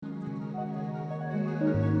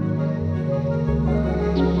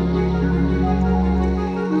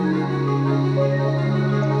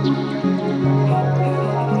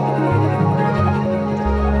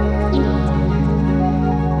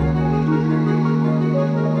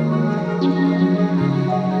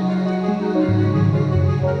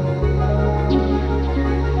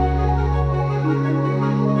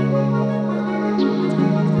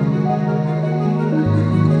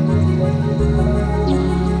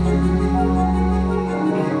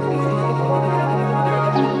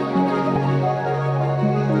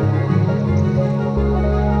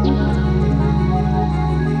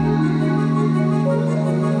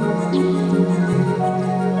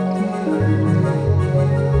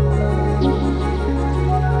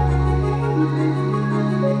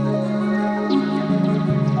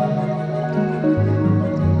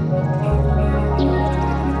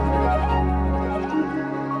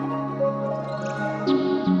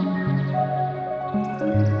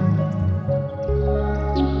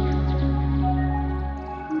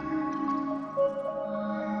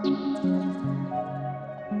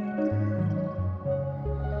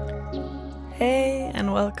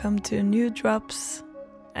Welcome to New Drops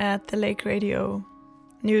at the Lake Radio.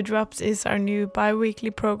 New Drops is our new bi-weekly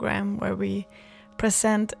program where we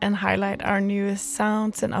present and highlight our newest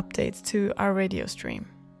sounds and updates to our radio stream.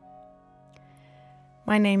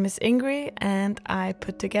 My name is Ingri and I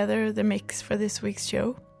put together the mix for this week's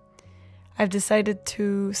show. I've decided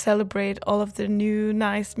to celebrate all of the new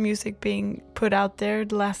nice music being put out there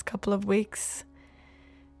the last couple of weeks.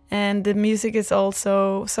 And the music is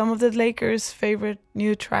also some of the Lakers' favorite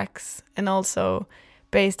new tracks and also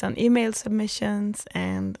based on email submissions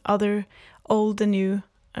and other old and new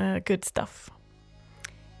good stuff.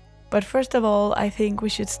 But first of all, I think we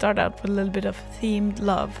should start out with a little bit of themed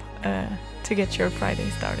love to get your Friday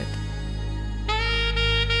started.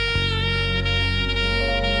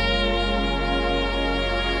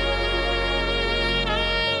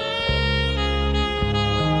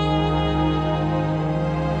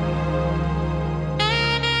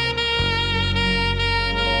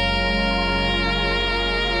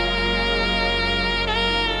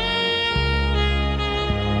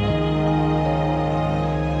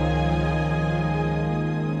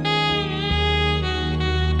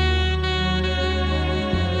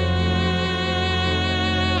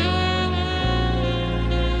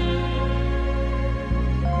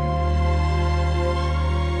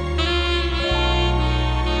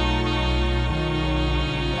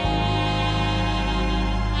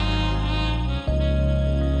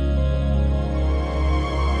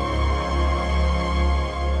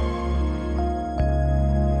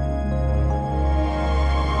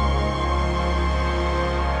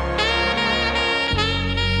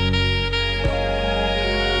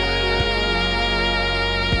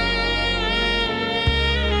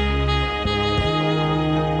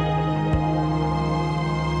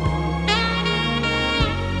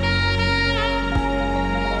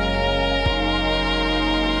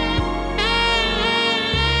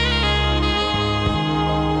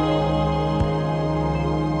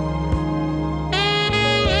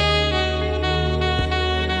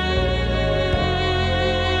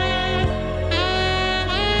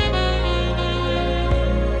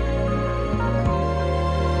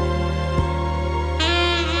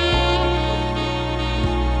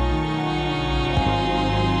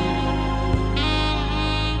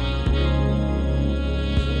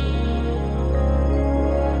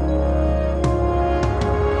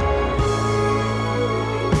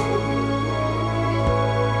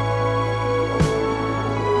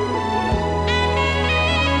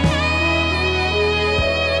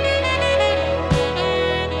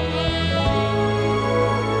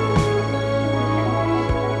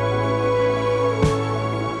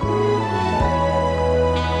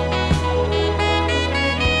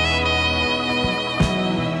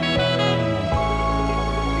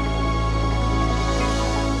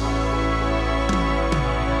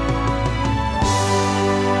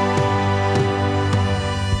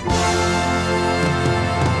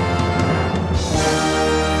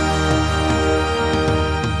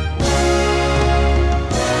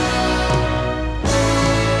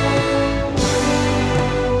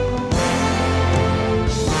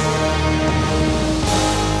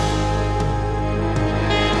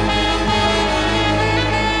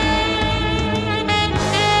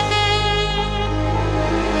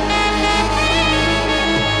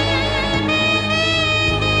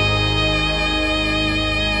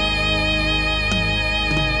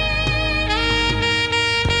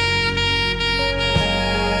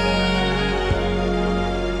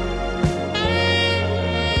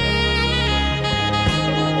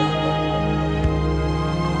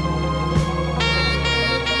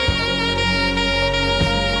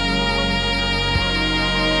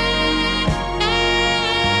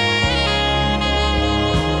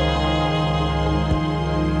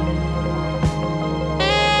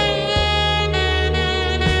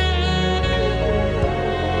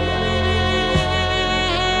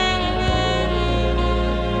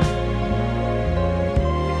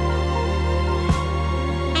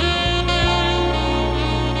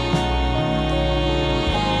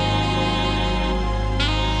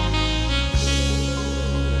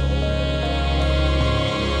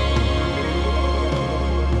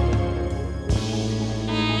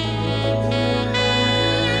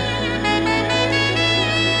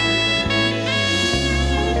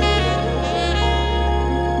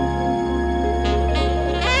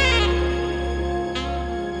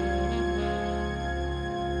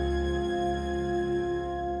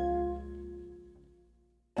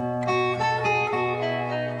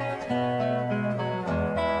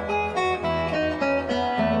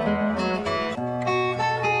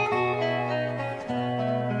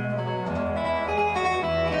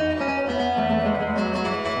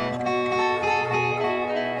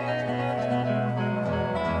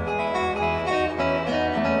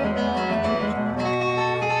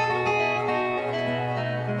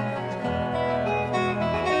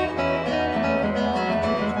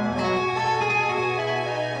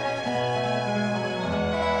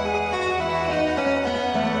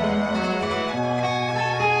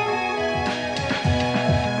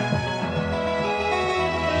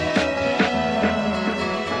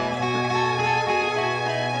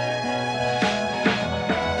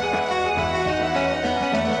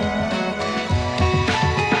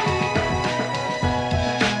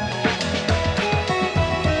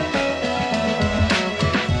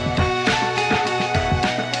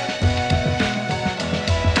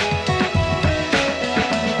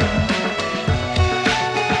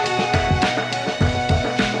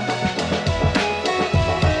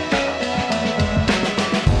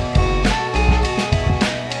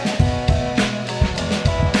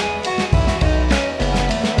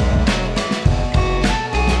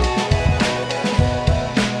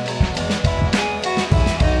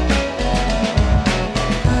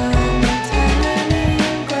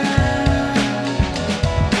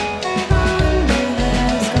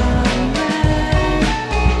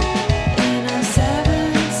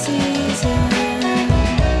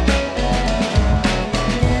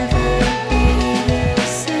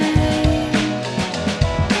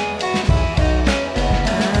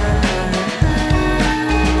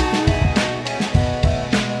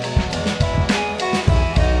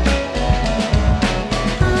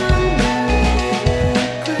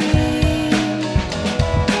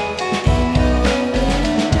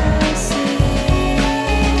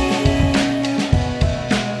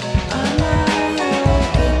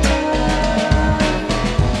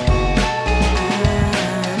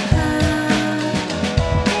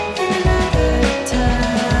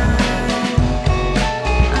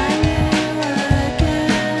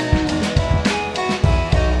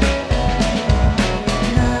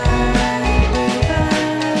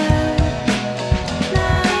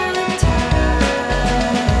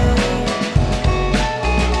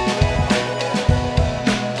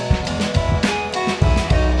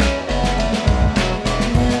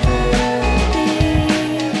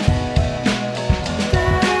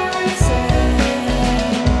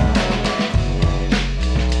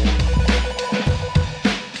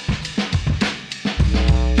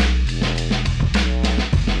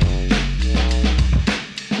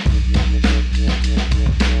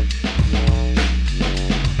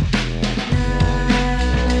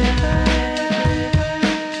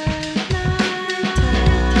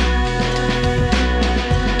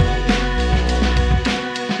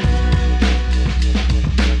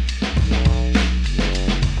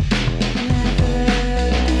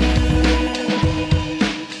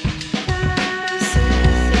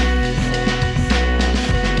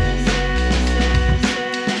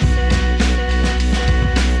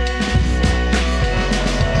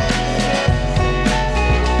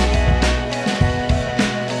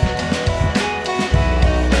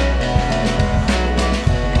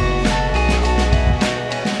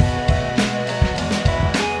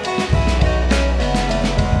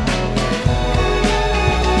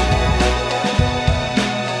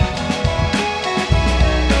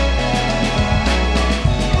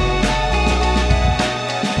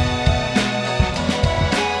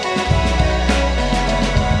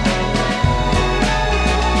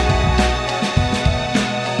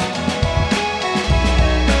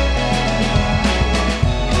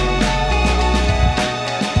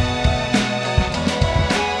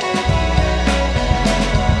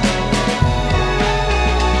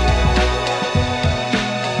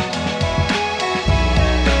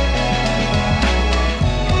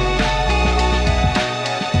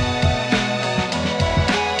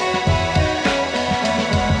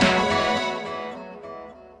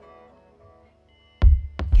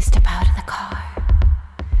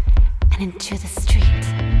 Picture the street.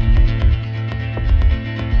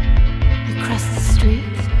 You cross the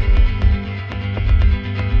street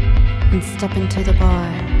and step into the bar.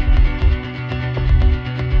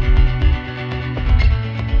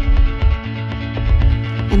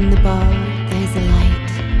 In the bar there's a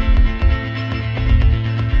light,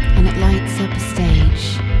 and it lights up a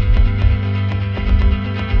stage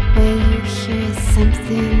where you hear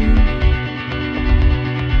something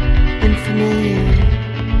unfamiliar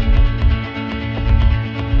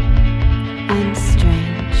and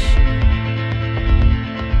strange.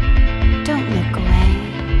 Don't look away.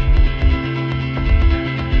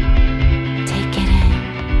 Take it in.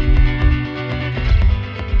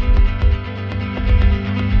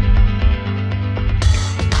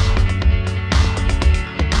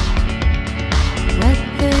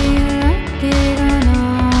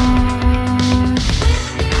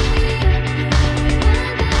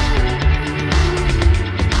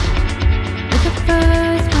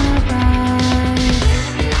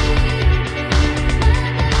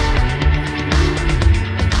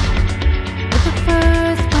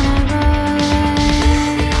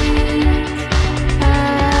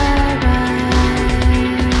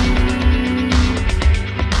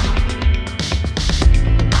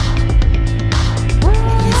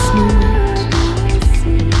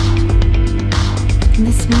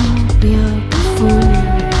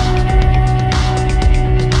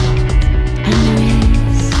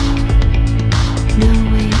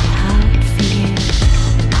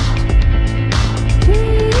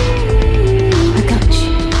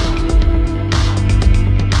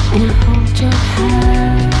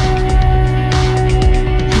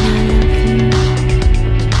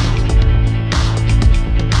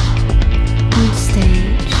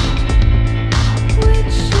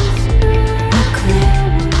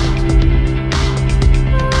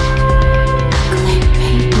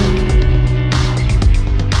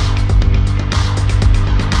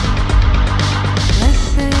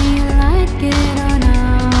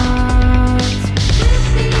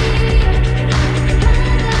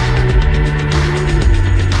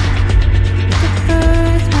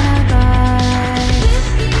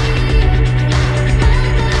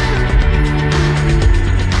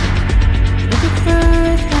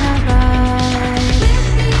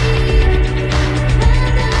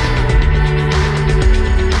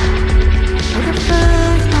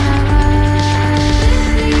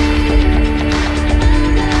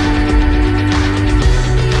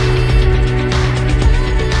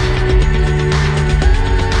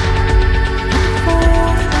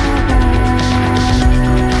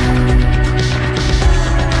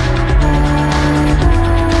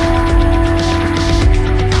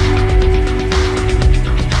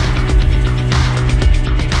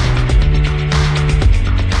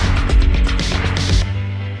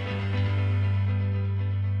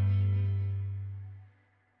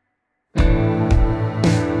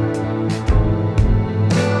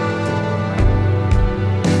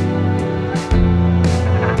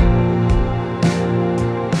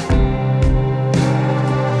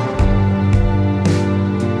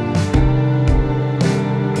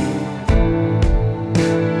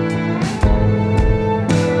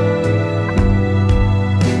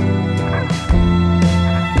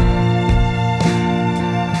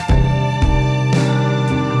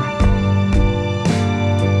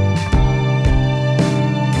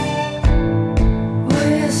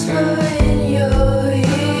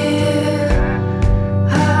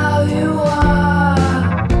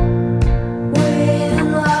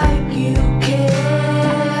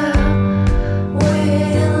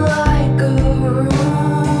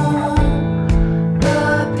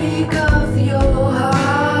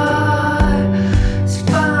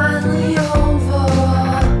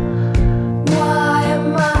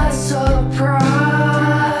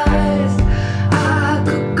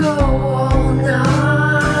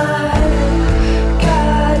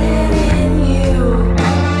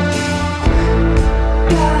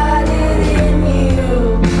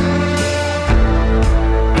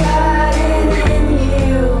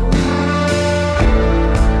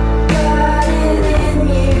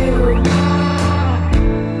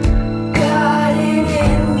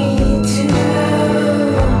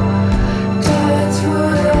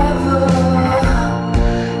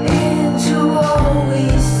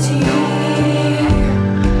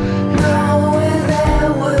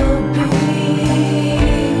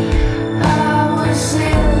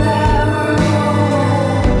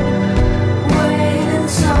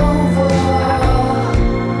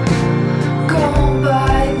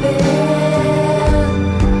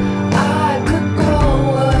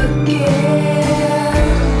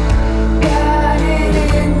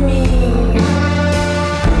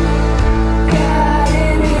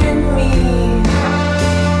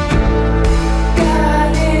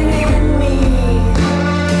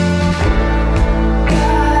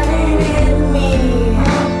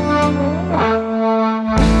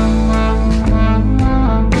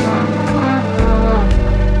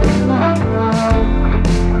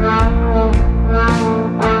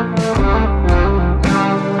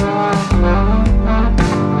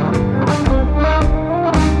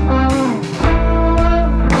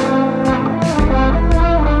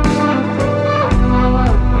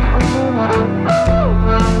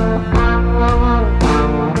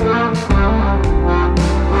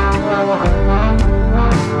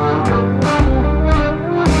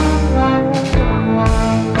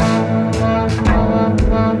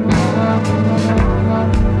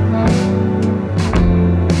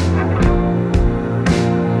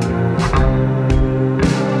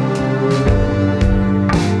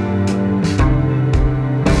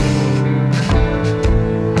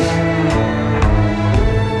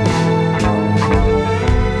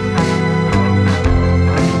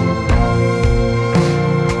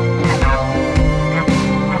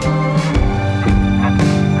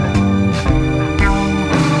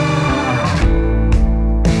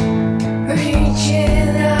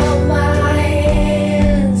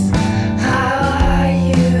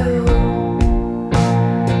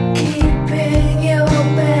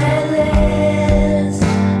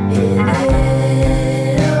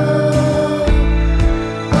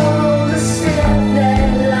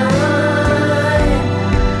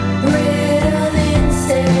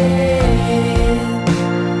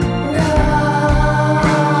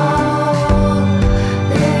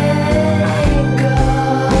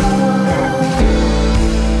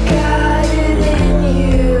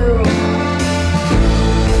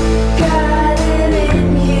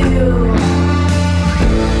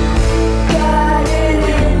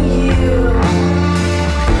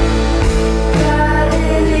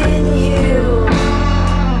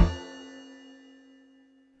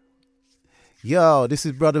 Yo, this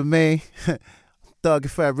is Brother May, Thug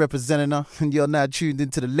Fat representing her, and you're now tuned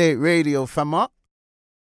into the late radio, fama.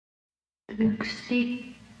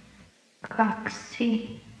 Yksi,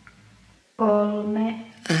 kaksi, kolme.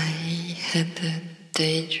 I had a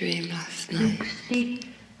daydream last night Yksi,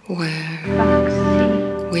 where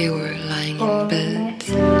kaksi, we were lying in bed.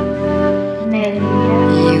 neljä,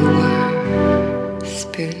 You were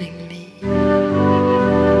spooning me,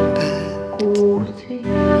 but kuusi,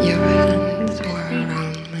 your hands were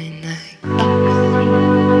around my neck. kaksi,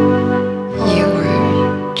 You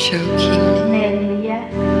were choking me, neljä,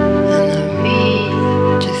 and I'm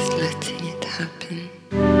viisi, just letting it happen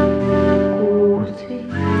kuusi,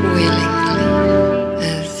 willingly,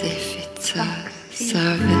 as if it's a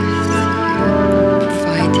service you're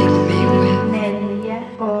fighting me with. neljä,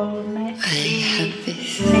 kolme, I had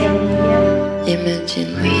this neljä, image in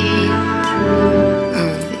my head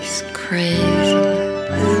of this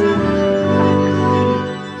craziness.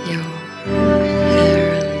 Your hair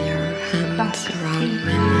and your hands around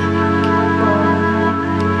my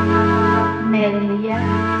neljä,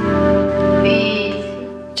 viisi,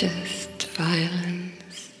 neck. Just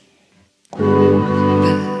violence, kuusi,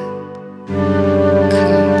 but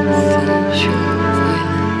consensual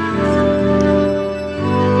violence.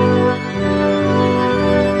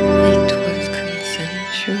 It was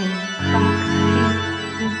consensual.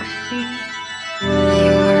 yksi,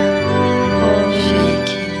 You were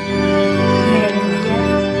shaking my head neljä,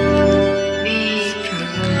 around, viisi,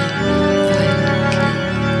 strangling me violently.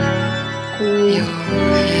 kuusi, Your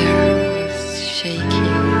hair was shaking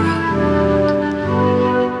around,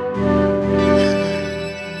 and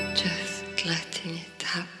I'm just letting it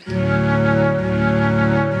happen.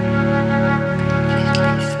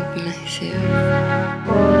 Completely submissive,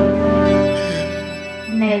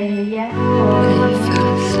 neljä, and I fell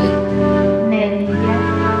asleep. neljä,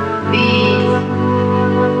 viisi,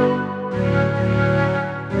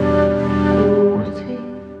 kuusi,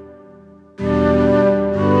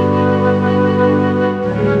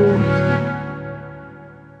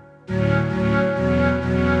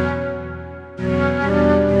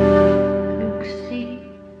 yksi,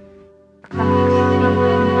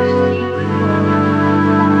 kaksi,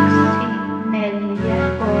 neljä,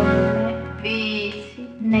 kolme, viisi,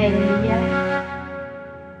 neljä.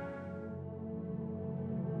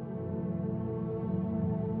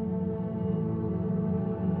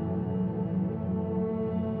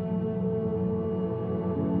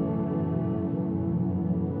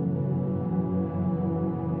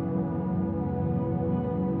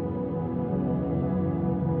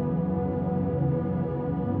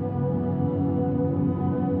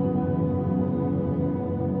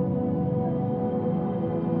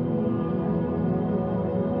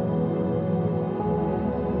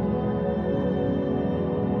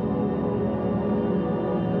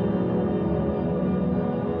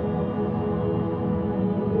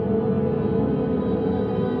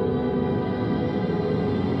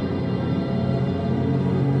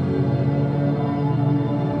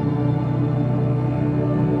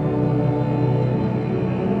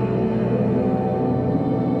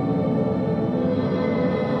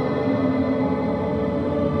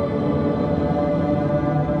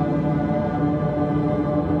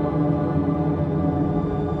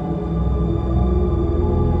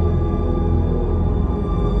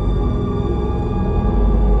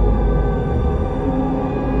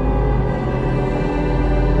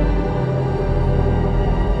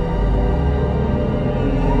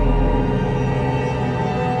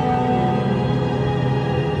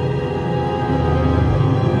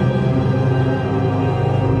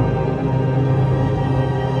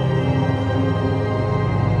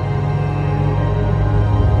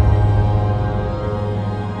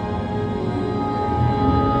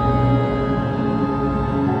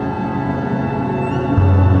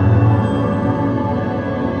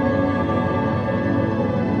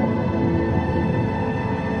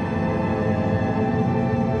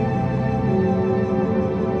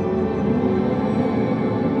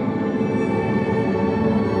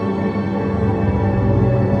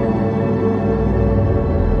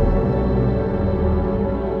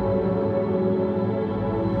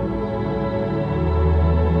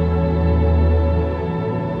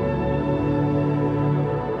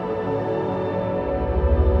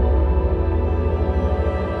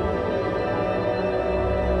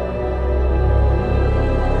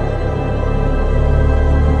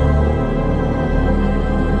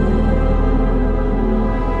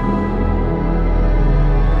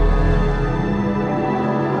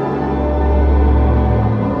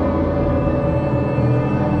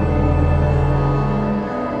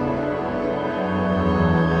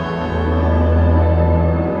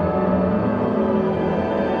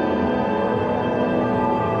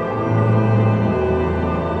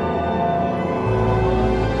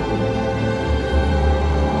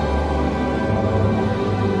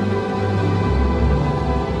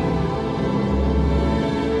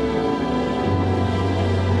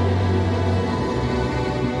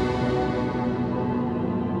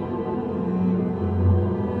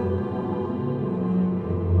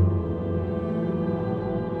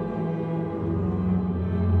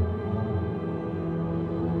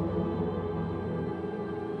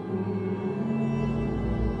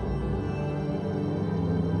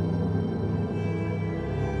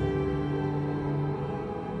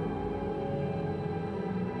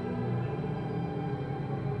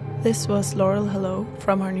 This was Laurel Halo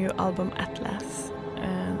from her new album Atlas,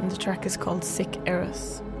 and the track is called Sick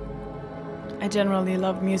Eros. I generally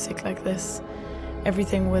love music like this,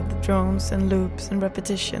 everything with drones and loops and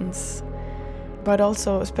repetitions, but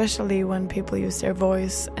also especially when people use their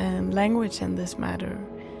voice and language in this matter.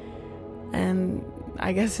 And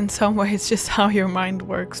I guess in some way it's just how your mind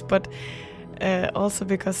works, but also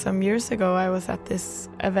because some years ago I was at this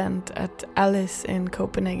event at Alice in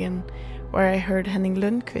Copenhagen where I heard Henning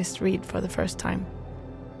Lundkvist read for the first time.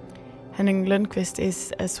 Henning Lundkvist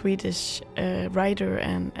is a Swedish writer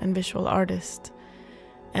and visual artist,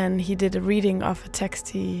 and he did a reading of a text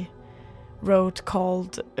he wrote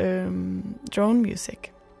called Drone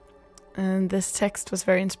Music. And this text was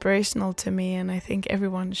very inspirational to me, and I think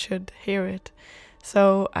everyone should hear it.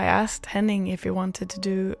 So I asked Henning if he wanted to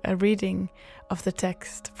do a reading of the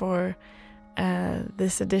text for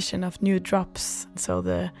this edition of New Drops, so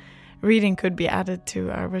the reading could be added to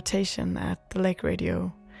our rotation at the Lake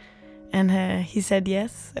Radio. And he said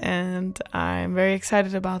yes, and I'm very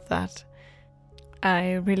excited about that.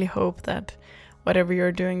 I really hope that whatever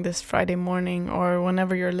you're doing this Friday morning or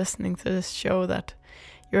whenever you're listening to this show, that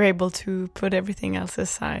you're able to put everything else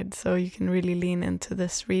aside so you can really lean into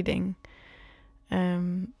this reading.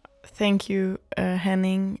 Thank you,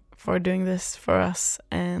 Henning, for doing this for us,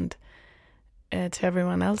 and to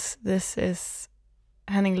everyone else. This is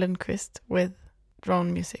Henning Lundkvist with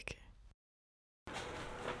Drone Music.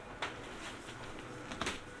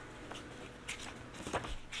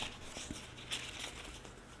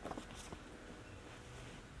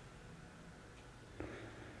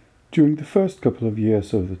 During the first couple of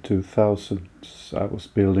years of the 2000s, I was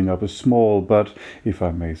building up a small, but, if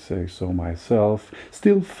I may say so myself,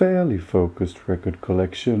 still fairly focused record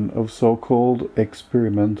collection of so-called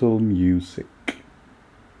experimental music.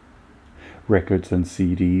 Records and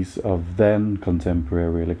CDs of then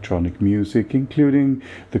contemporary electronic music, including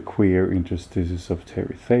the queer interstices of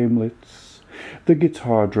Terry Thamelitz, the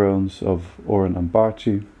guitar drones of Oren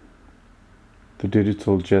Ambarchi, the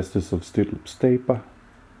digital gestures of Stilip Stepa,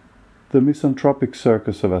 the misanthropic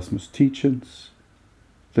circus of Asmus Tietjens,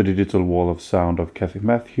 the digital wall of sound of Kathy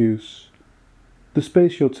Matthews, the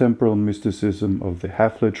spatio-temporal mysticism of the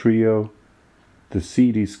Hafler Trio, the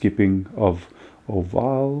CD skipping of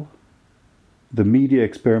Oval, the media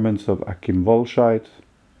experiments of Akim Volscheid,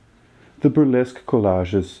 the burlesque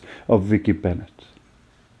collages of Vicky Bennett.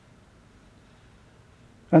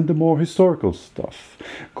 And the more historical stuff,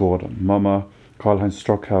 Gordon Mummer, Karl-Heinz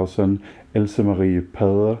Stockhausen, Else Marie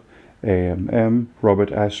Pader, A.M.M.,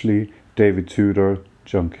 Robert Ashley, David Tudor,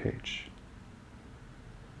 John Cage.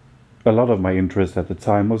 A lot of my interest at the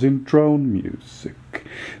time was in drone music,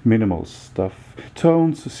 minimal stuff,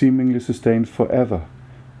 tones seemingly sustained forever.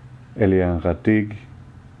 Eliane Radig,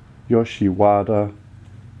 Yoshi Wada,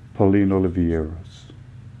 Pauline Olivieros.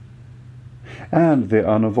 And the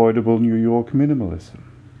unavoidable New York minimalism,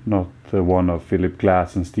 not the one of Philip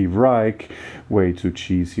Glass and Steve Reich, way too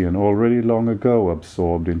cheesy and already long ago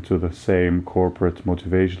absorbed into the same corporate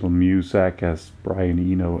motivational music as Brian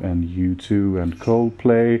Eno and U2 and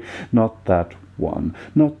Coldplay. Not that one,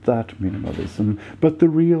 not that minimalism, but the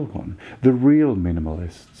real one, the real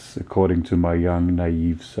minimalists, according to my young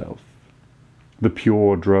naive self. The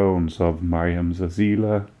pure drones of Mariam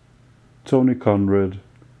Zazila, Tony Conrad,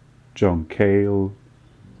 John Cale,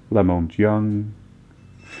 Lamont Young,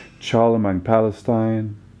 Charlemagne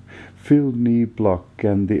Palestine, Phil Knee-Block,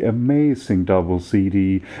 and the amazing double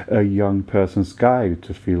CD, A Young Person's Guide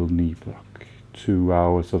to Phil Knee-Block. 2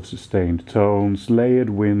 hours of sustained tones, layered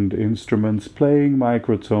wind instruments playing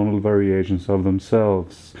microtonal variations of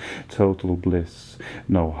themselves. Total bliss.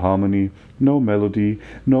 No harmony, no melody,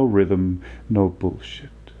 no rhythm, no bullshit.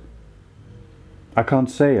 I can't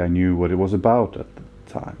say I knew what it was about at the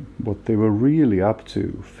time, what they were really up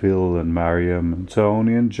to, Phil and Mariam and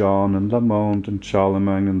Tony and John and Lamont and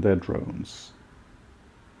Charlemagne and their drones.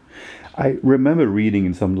 I remember reading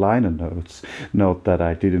in some liner notes, note that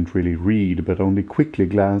I didn't really read but only quickly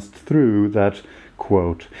glanced through, that,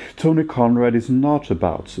 quote, Tony Conrad is not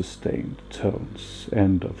about sustained tones,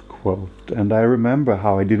 end of quote. And I remember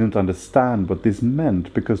how I didn't understand what this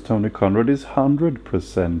meant, because Tony Conrad is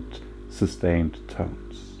 100% sustained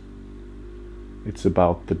tones. It's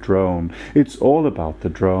about the drone. It's all about the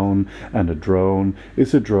drone, and a drone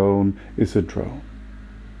is a drone is a drone.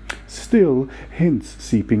 Still, hints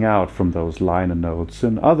seeping out from those liner notes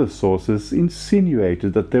and other sources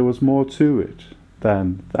insinuated that there was more to it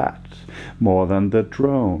than that, more than the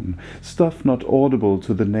drone, stuff not audible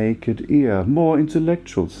to the naked ear, more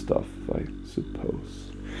intellectual stuff, I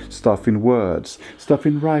suppose. stuff in words, stuff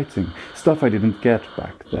in writing, stuff I didn't get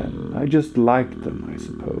back then. I just liked them, I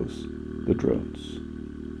suppose, the drones.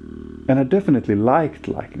 And I definitely liked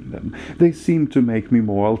liking them. They seemed to make me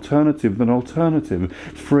more alternative than alternative,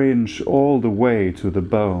 fringe all the way to the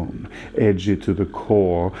bone, edgy to the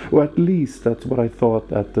core, or at least that's what I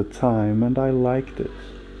thought at the time, and I liked it.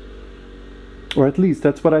 Or at least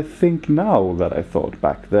that's what I think now that I thought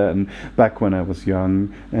back then, back when I was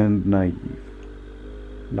young and naive.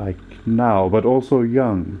 Like now, but also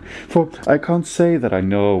young. For I can't say that I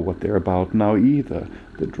know what they're about now either,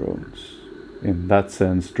 the drones. In that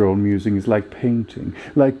sense, drone music is like painting,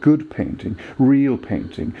 like good painting, real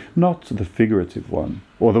painting, not the figurative one,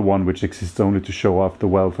 or the one which exists only to show off the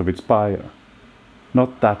wealth of its buyer.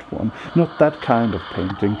 Not that one, not that kind of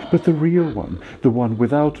painting, but the real one, the one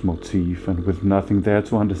without motif and with nothing there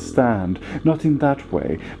to understand, not in that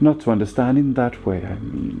way, not to understand in that way, I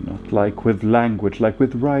mean, not like with language, like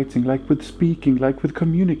with writing, like with speaking, like with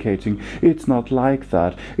communicating. It's not like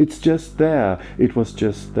that, it's just there, it was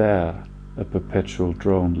just there. A perpetual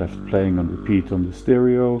drone left playing on repeat on the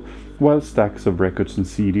stereo, while stacks of records and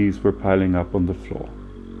CDs were piling up on the floor.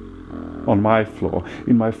 On my floor,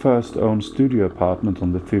 in my first own studio apartment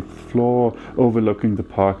on the 5th floor, overlooking the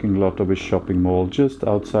parking lot of a shopping mall just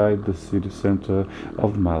outside the city center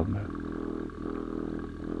of Malmö.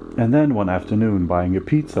 And then one afternoon, buying a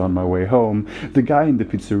pizza on my way home, the guy in the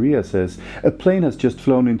pizzeria says, "A plane has just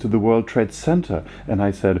flown into the World Trade Center." And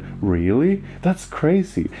I said, "Really? That's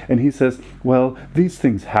crazy." And he says, "Well, these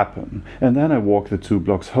things happen." And then I walk the 2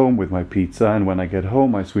 blocks home with my pizza, and when I get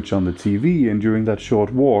home I switch on the TV, and during that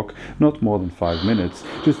short walk, not more than 5 minutes,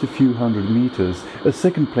 just a few hundred meters, a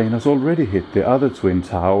second plane has already hit the other twin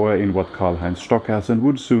tower in what Karl-Heinz Stockhausen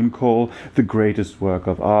would soon call the greatest work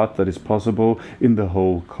of art that is possible in the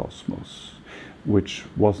whole cosmos, which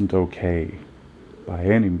wasn't okay by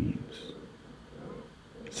any means.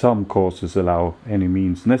 Some courses allow any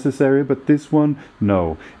means necessary, but this one,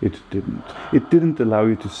 no, it didn't. It didn't allow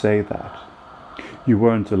you to say that. You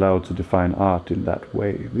weren't allowed to define art in that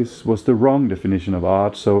way. This was the wrong definition of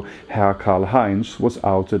art, so Herr Karl-Heinz was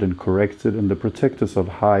outed and corrected, and the protectors of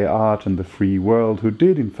high art and the free world, who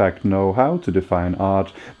did in fact know how to define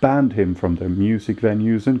art, banned him from their music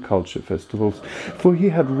venues and culture festivals, for he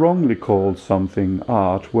had wrongly called something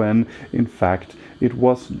art when, in fact, it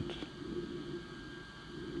wasn't.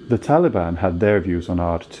 The Taliban had their views on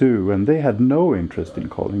art too, and they had no interest in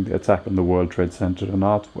calling the attack on the World Trade Center an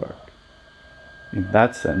artwork. In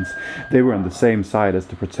that sense, they were on the same side as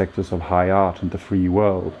the protectors of high art and the free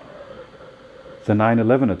world. The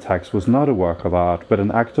 9/11 attacks was not a work of art, but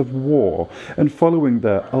an act of war, and following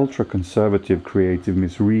the ultra-conservative creative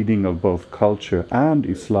misreading of both culture and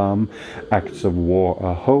Islam, acts of war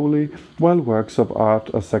are holy, while works of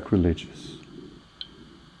art are sacrilegious.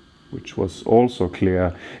 Which was also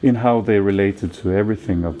clear in how they related to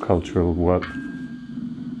everything of cultural work.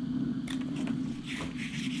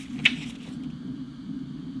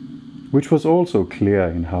 Which was also clear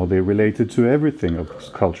in how they related to everything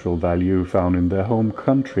of cultural value found in their home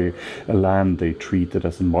country, a land they treated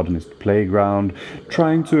as a modernist playground,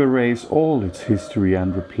 trying to erase all its history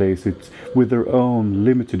and replace it with their own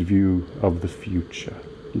limited view of the future,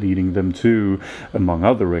 leading them to, among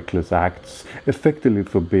other reckless acts, effectively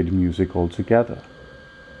forbid music altogether.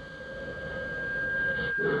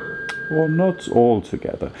 Or not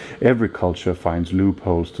altogether. Every culture finds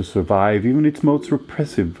loopholes to survive, even its most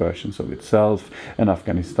repressive versions of itself, and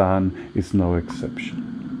Afghanistan is no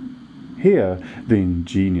exception. Here, the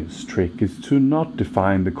ingenious trick is to not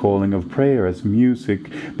define the calling of prayer as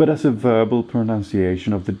music, but as a verbal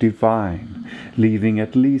pronunciation of the divine, leaving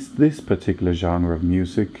at least this particular genre of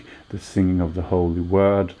music, the singing of the holy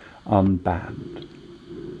word, unbanned.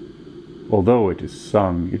 Although it is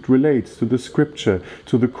sung, it relates to the scripture,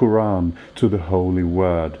 to the Quran, to the holy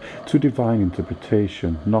word, to divine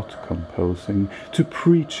interpretation, not composing, to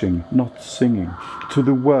preaching, not singing, to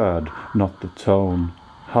the word, not the tone,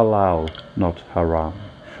 halal, not haram,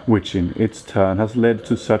 which in its turn has led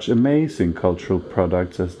to such amazing cultural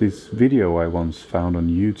products as this video I once found on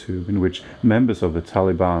YouTube, in which members of the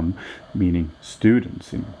Taliban, meaning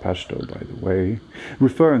students in Pashto by the way,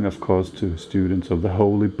 referring of course to students of the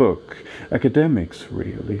Holy Book, academics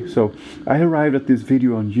really. So I arrived at this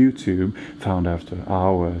video on YouTube, found after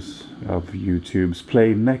hours of YouTube's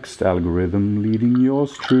play next algorithm, leading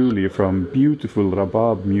yours truly from beautiful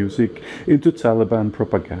Rabab music into Taliban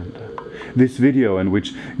propaganda. This video in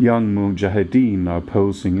which young mujahideen are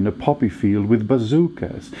posing in a poppy field with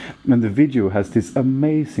bazookas, and the video has this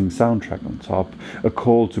amazing soundtrack on top, a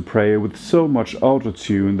call to prayer with so much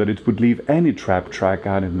autotune that it would leave any trap track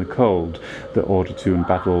out in the cold, the autotune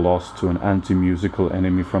battle lost to an anti-musical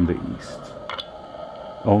enemy from the east.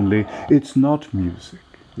 Only it's not music,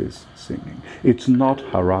 this singing. It's not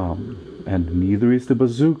haram, and neither is the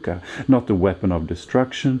bazooka, not the weapon of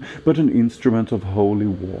destruction, but an instrument of holy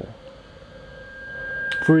war.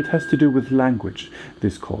 For it has to do with language,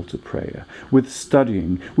 this call to prayer, with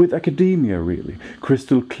studying, with academia really,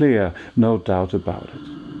 crystal clear, no doubt about it.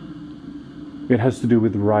 It has to do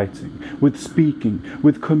with writing, with speaking,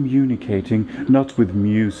 with communicating, not with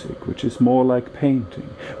music, which is more like painting,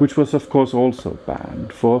 which was of course also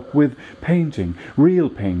banned, for with painting, real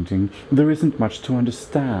painting, there isn't much to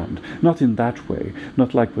understand, not in that way,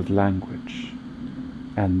 not like with language.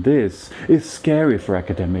 And this is scary for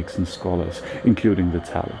academics and scholars, including the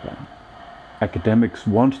Taliban. Academics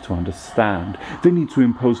want to understand. They need to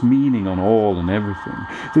impose meaning on all and everything.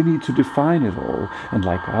 They need to define it all, and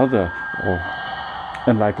like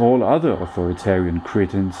all other authoritarian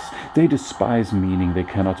cretins, they despise meaning they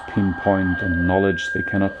cannot pinpoint and knowledge they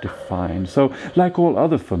cannot define. So, like all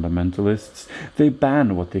other fundamentalists, they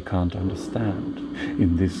ban what they can't understand.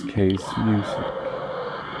 In this case, music.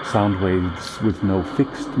 Sound waves with no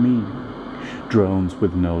fixed meaning, drones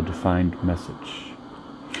with no defined message.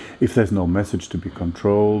 If there's no message to be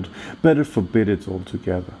controlled, better forbid it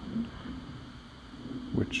altogether.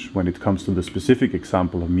 Which, when it comes to the specific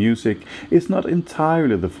example of music, is not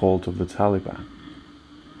entirely the fault of the Taliban.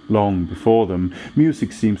 Long before them,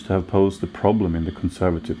 music seems to have posed a problem in the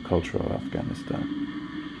conservative culture of Afghanistan.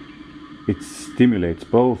 It stimulates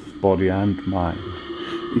both body and mind.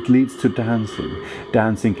 It leads to dancing.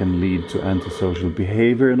 Dancing can lead to antisocial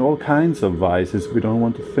behavior and all kinds of vices we don't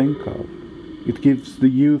want to think of. It gives the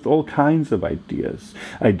youth all kinds of ideas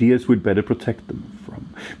we'd better protect them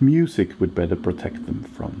from, music we'd better protect them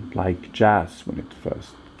from, like jazz when it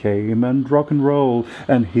first came, and rock and roll,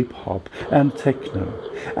 and hip-hop, and techno,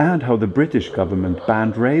 and how the British government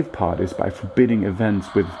banned rave parties by forbidding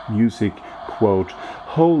events with music, quote,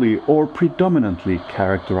 wholly or predominantly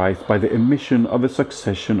characterized by the emission of a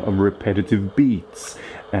succession of repetitive beats,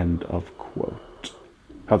 end of quote.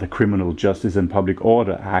 How the Criminal Justice and Public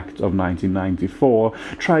Order Act of 1994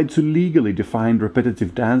 tried to legally define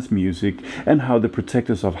repetitive dance music, and how the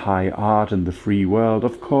protectors of high art and the free world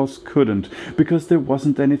of course couldn't, because there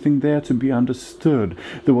wasn't anything there to be understood,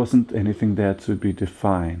 there wasn't anything there to be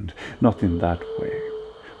defined, not in that way.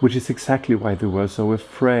 Which is exactly why they were so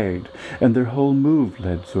afraid, and their whole move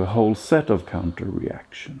led to a whole set of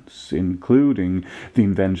counter-reactions, including the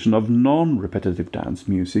invention of non-repetitive dance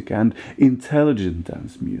music and intelligent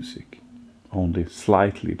dance music. Only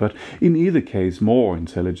slightly, but in either case more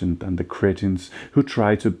intelligent than the cretins who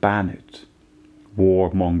tried to ban it.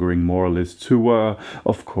 Warmongering moralists who were,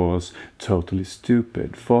 of course, totally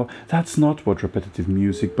stupid, for that's not what repetitive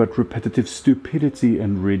music but repetitive stupidity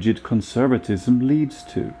and rigid conservatism leads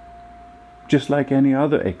to. Just like any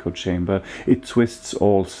other echo chamber, it twists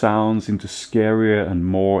all sounds into scarier and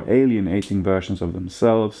more alienating versions of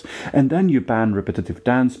themselves, and then you ban repetitive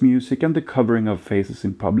dance music and the covering of faces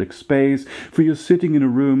in public space, for you're sitting in a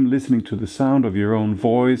room listening to the sound of your own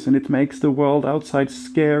voice, and it makes the world outside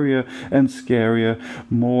scarier and scarier,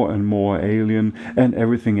 more and more alien, and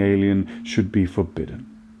everything alien should be forbidden.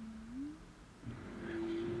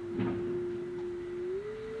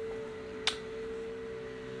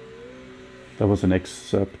 That was an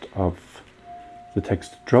excerpt of the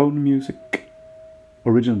text Drone Music,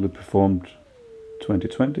 originally performed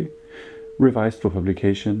 2020, revised for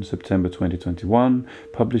publication September 2021,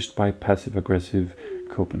 published by Passive Aggressive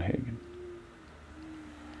Copenhagen.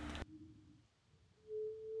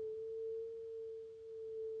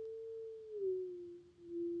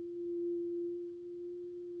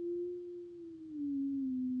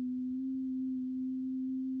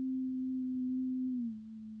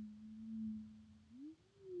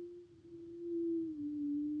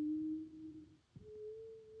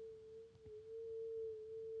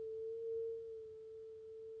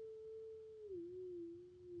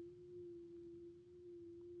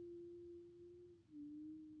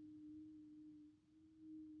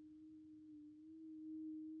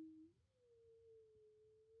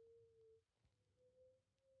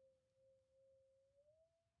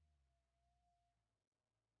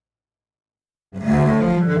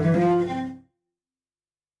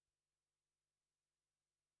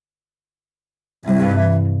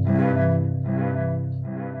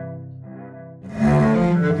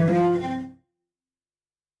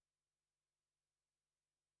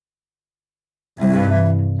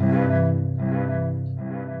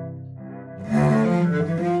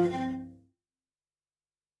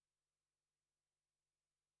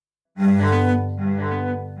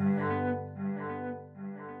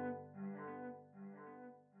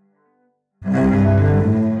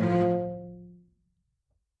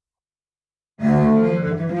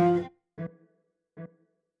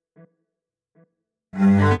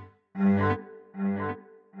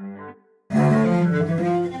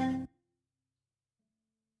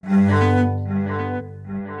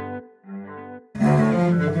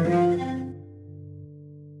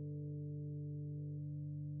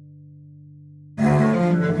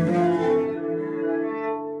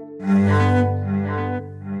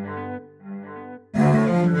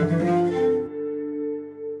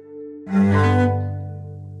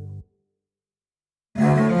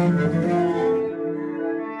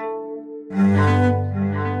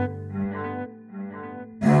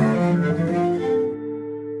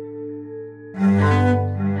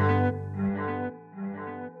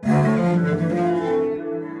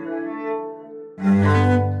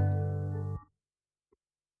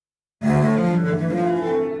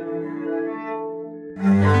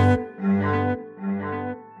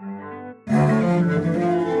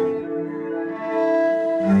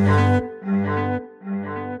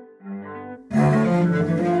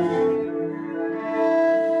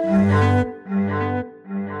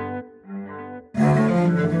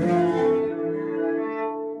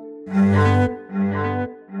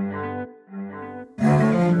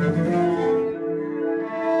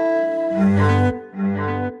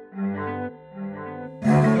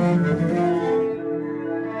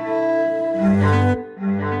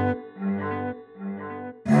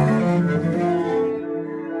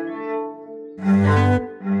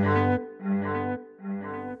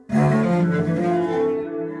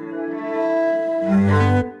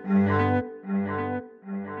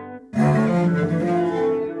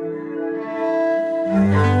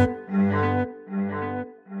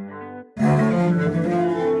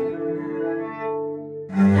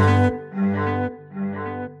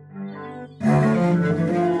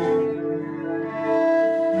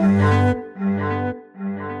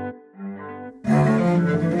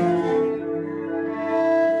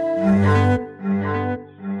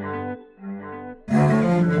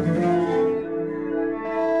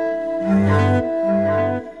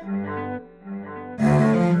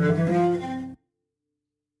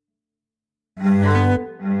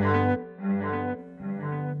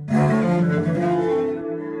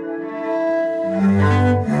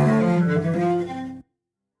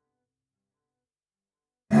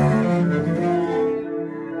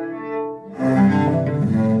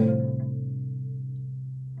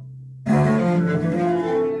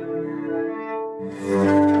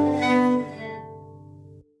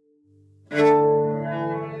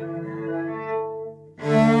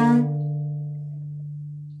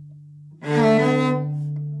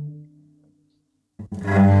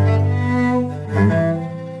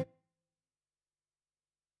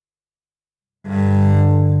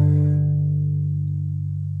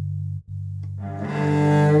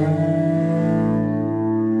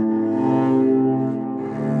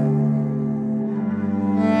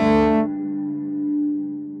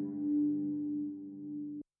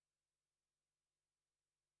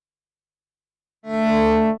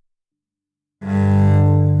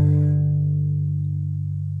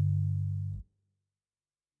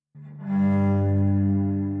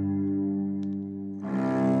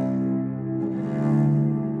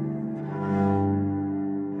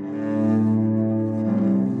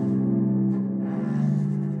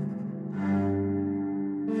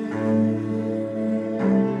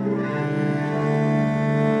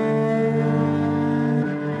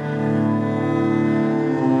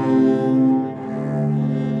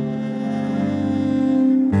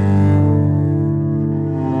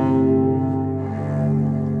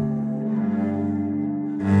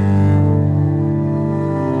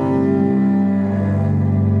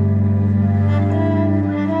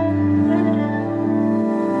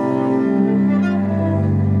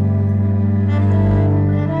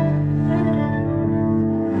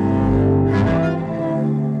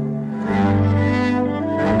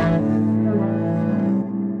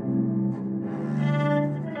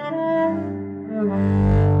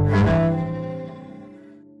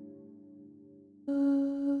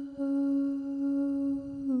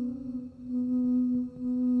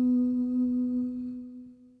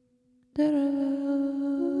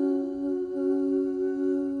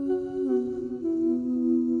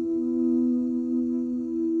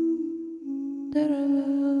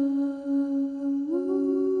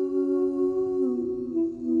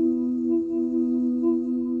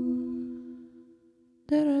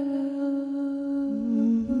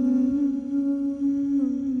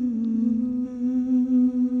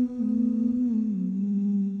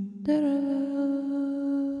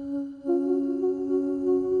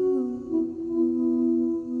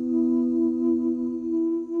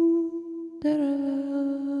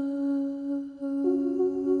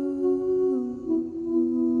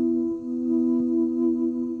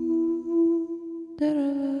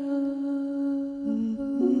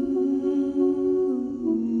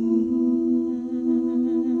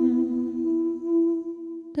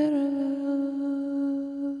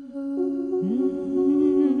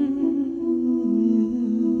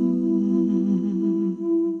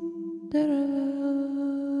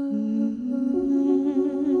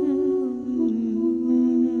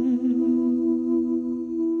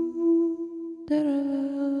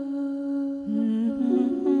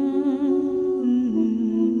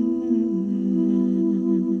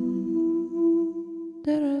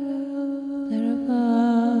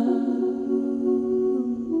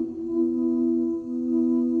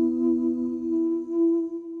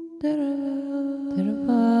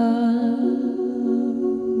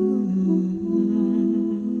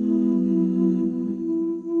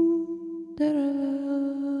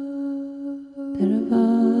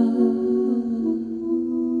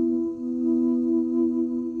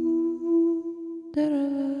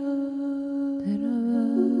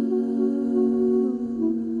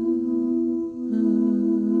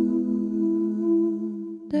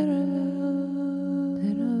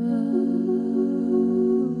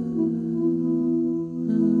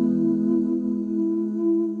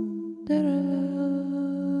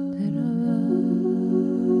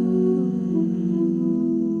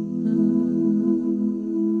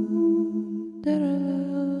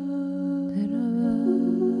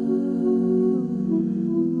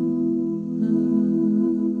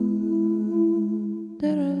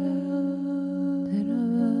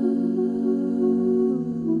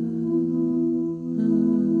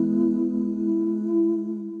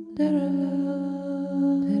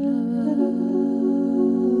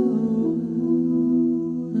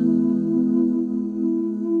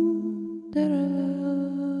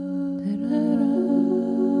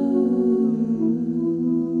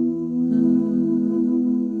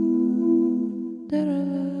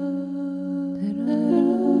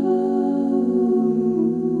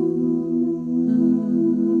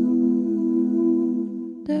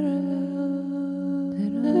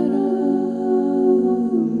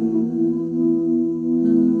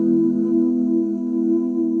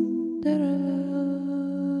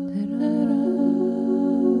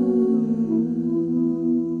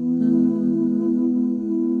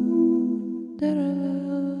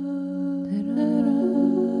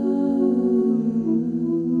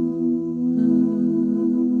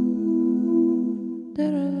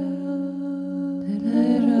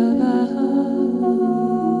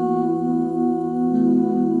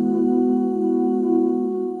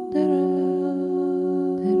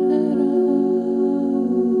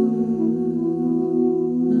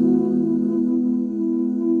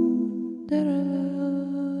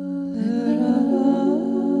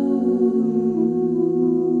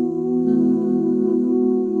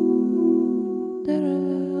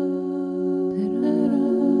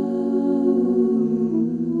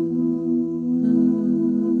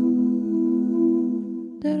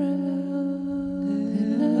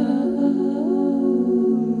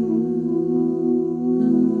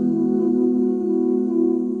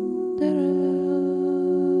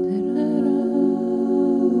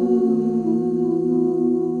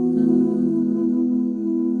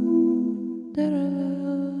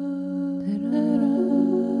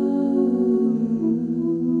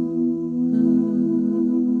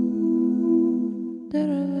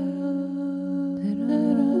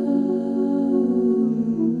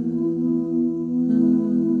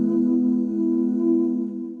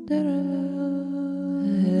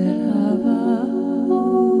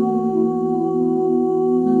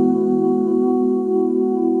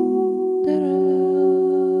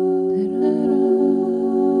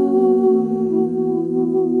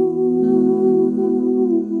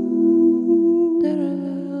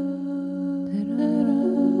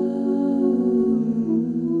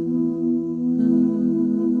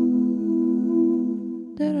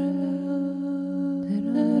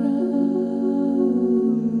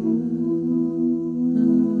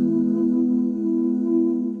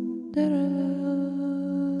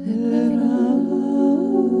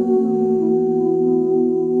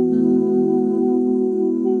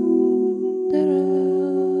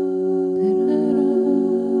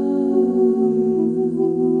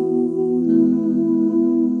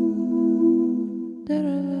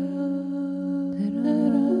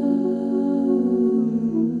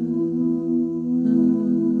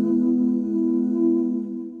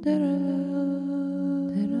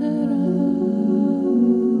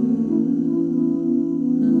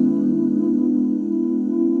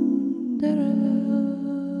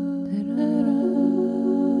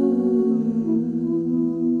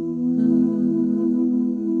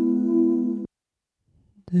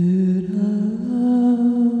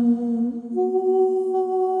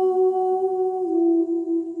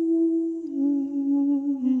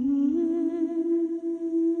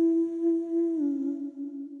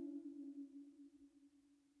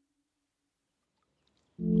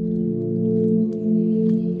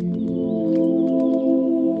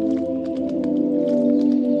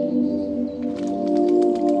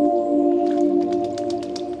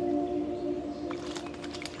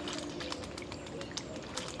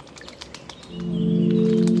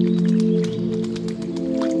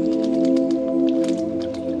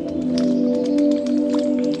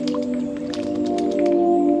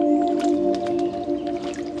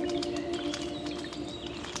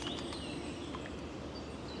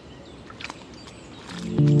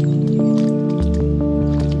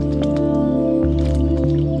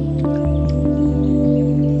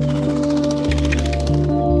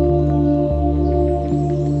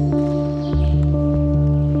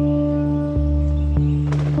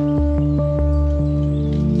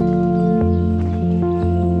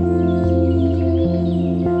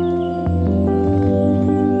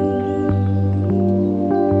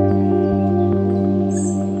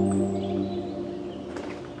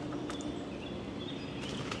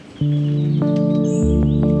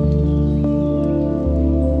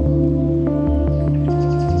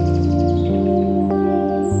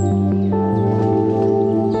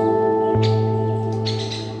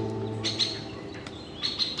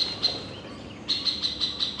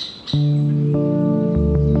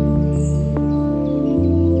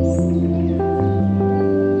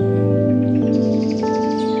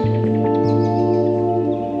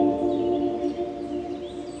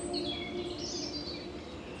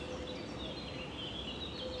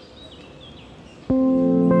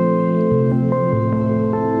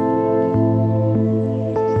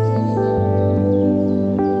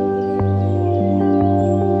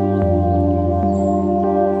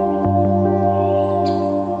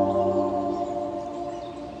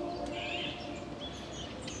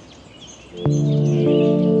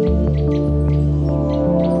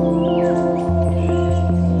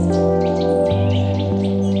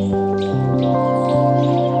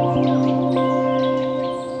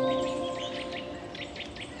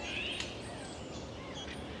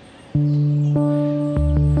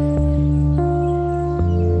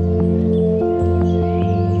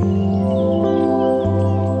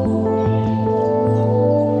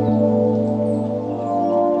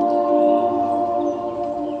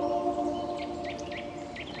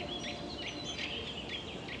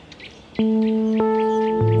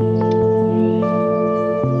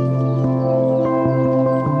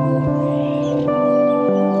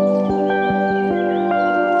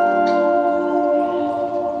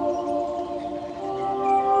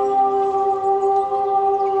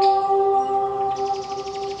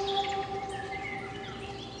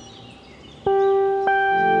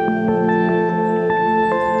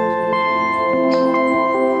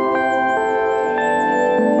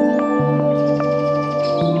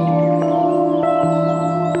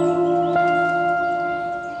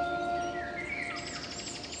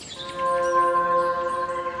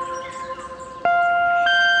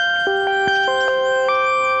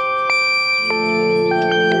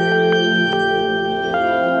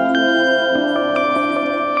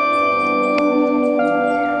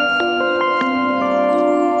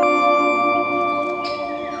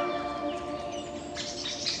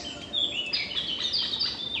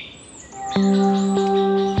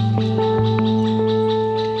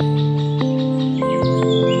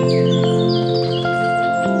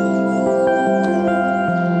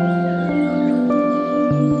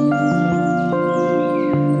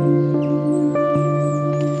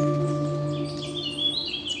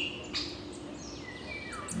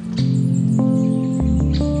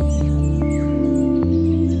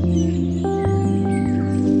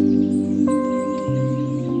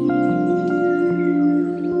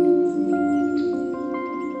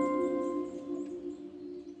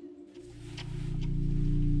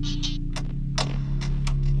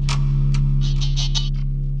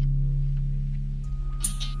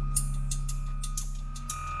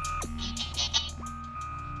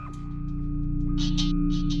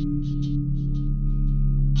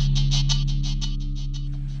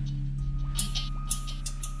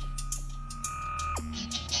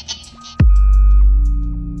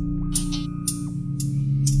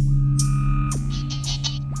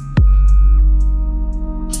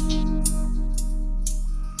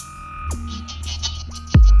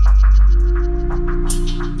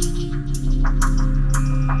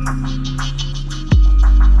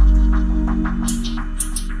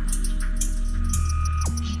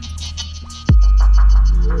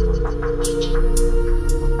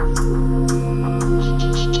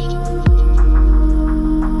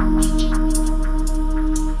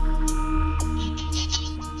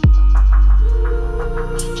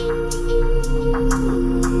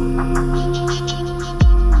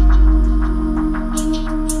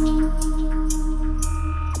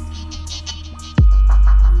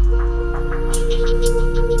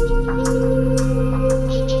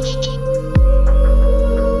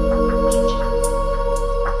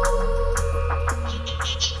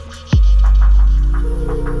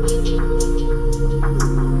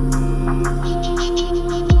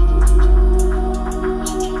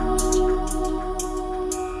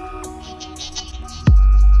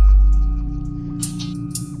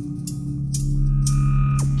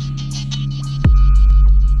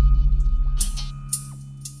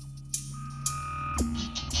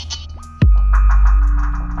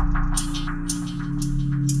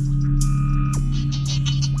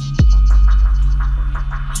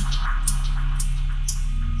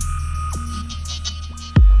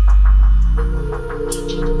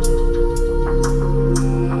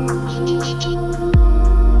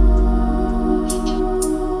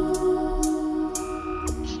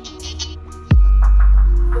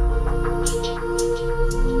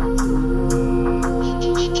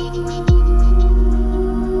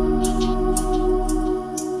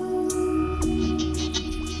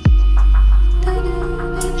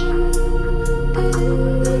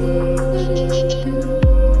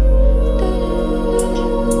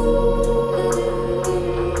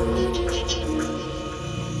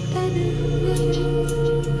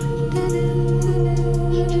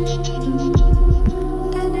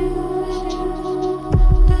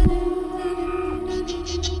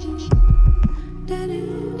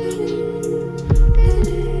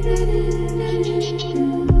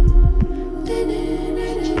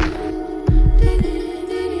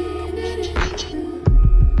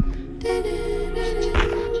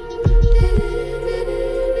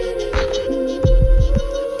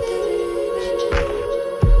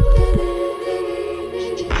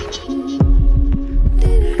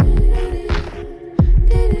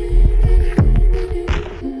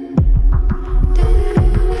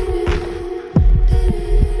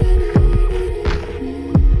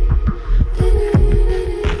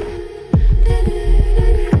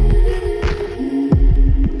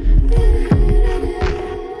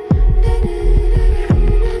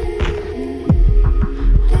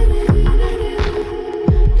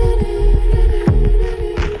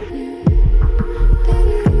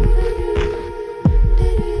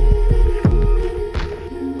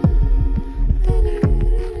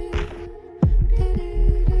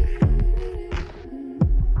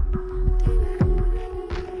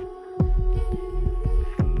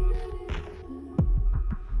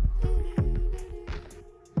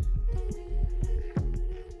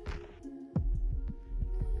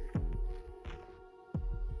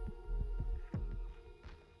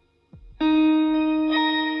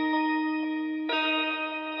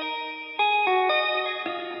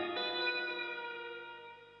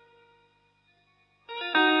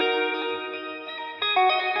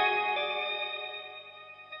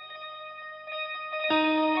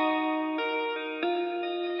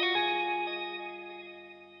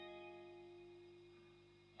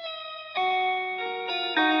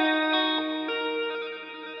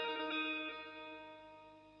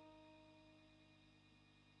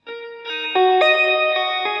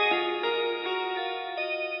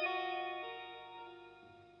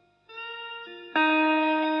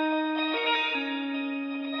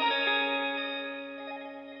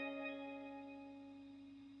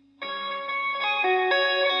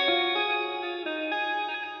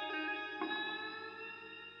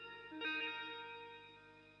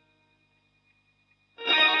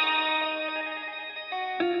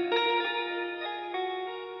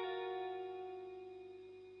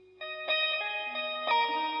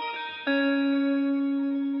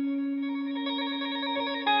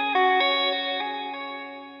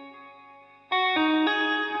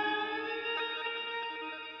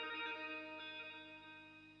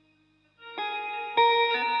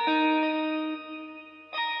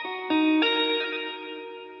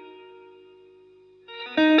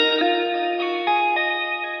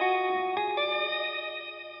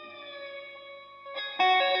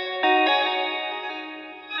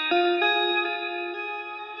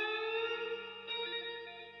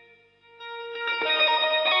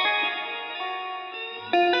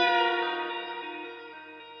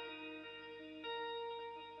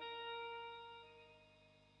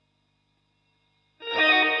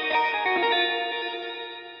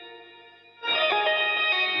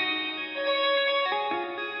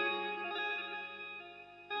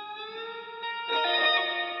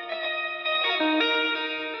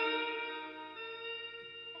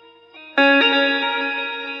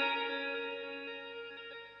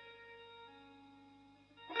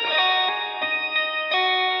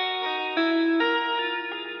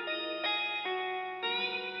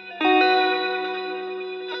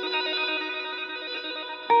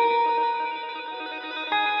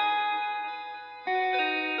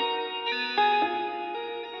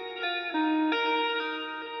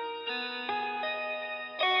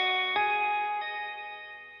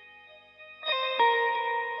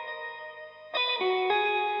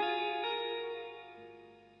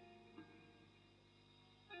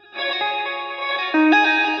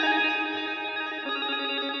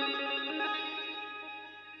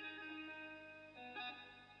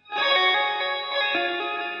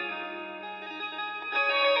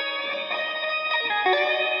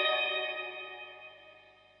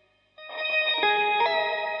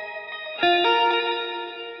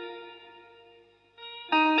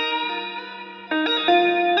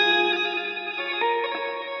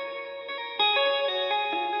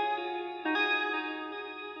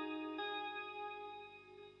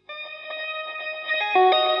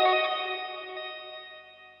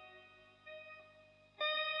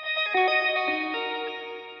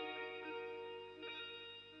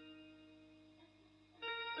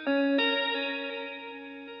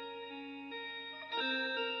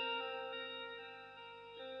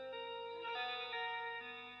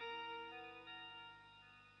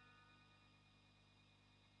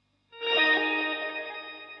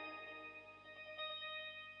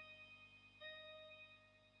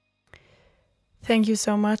 Thank you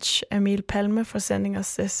so much, Emil Palme, for sending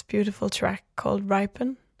us this beautiful track called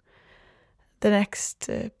Ripen. The next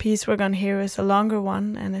piece we're going to hear is a longer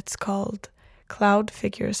one, and it's called Cloud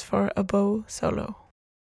Figures for Oboe Solo.